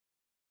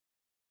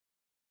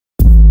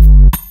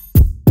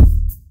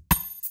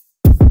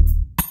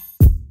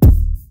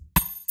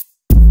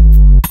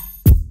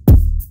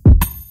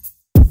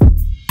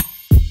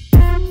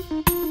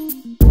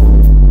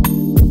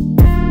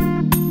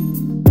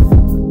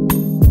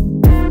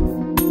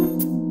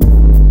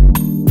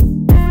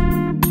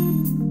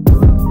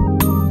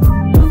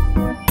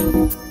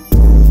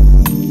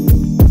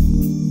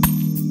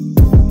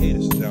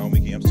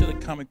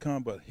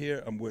Con, but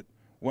here I'm with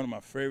one of my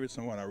favorites,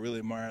 someone I really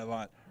admire a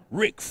lot,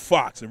 Rick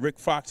Fox. And Rick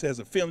Fox has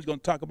a film he's going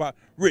to talk about.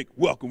 Rick,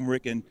 welcome,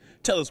 Rick, and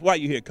tell us why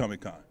you're here at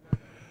Comic-Con.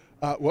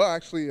 Well,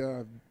 actually,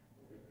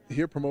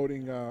 here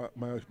promoting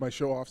my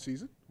show Off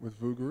Season with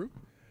Vuguru,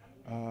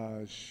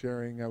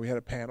 sharing. We had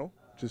a panel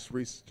just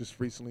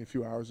recently, a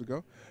few hours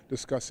ago,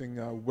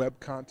 discussing web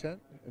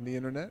content and the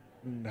internet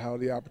and how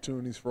the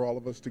opportunities for all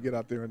of us to get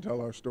out there and tell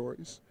our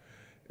stories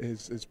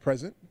is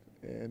present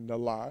and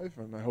alive,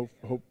 and I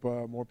hope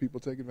more people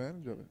take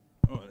advantage of it.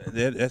 Oh,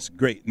 that's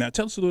great. Now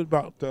tell us a little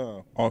about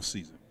Off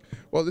Season.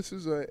 Well, this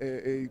is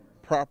a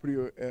property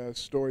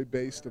story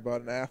based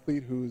about an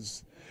athlete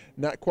who's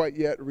not quite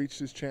yet reached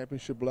his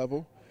championship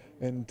level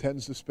and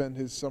tends to spend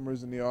his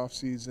summers in the off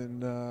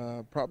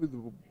season probably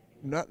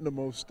not in the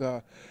most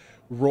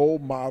role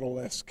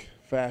model-esque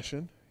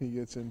fashion. He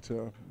gets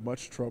into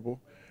much trouble,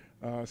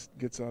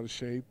 gets out of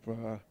shape,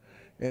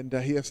 and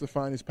he has to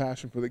find his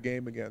passion for the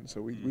game again.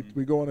 So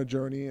we go on a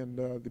journey, and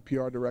the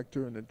PR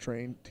director and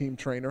the team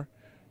trainer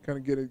kind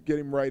of get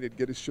him righted,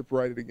 get his ship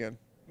righted again.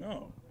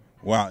 Oh,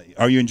 wow.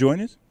 Are you enjoying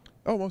this?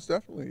 Oh, most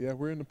definitely. Yeah,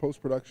 we're in the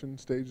post-production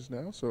stages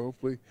now, so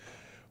hopefully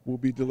we'll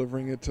be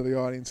delivering it to the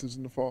audiences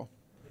in the fall.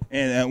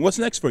 And what's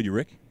next for you,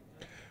 Rick?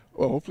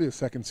 Well, hopefully a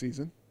second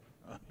season.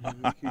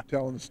 We keep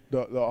telling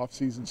the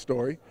off-season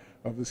story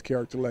of this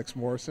character, Lex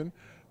Morrison.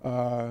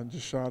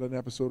 Just shot an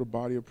episode of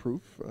Body of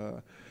Proof.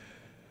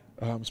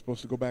 I'm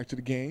supposed to go back to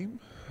the game.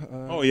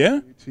 Oh, yeah?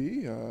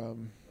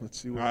 Let's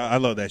see. I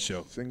love that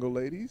show. Single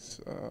Ladies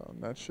on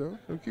that show.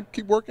 So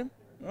keep working.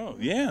 Oh,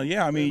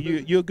 yeah. I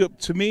mean, you're good.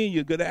 To me,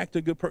 you're a good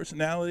actor, good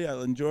personality.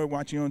 I enjoy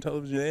watching you on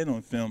television and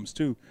on films,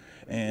 too.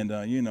 And,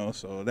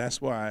 so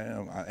that's why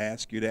I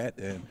ask you that.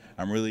 And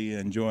I'm really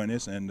enjoying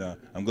this. And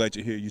I'm glad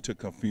to hear you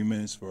took a few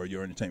minutes for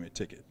your entertainment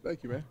ticket.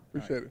 Thank you, man.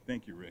 Appreciate it.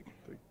 Thank you, Rick.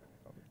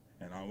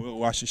 And I will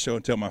watch the show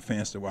and tell my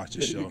fans to watch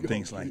the show and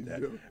things like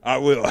that. Do. I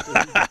will.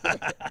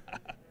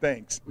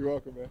 Thanks. You're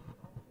welcome, man.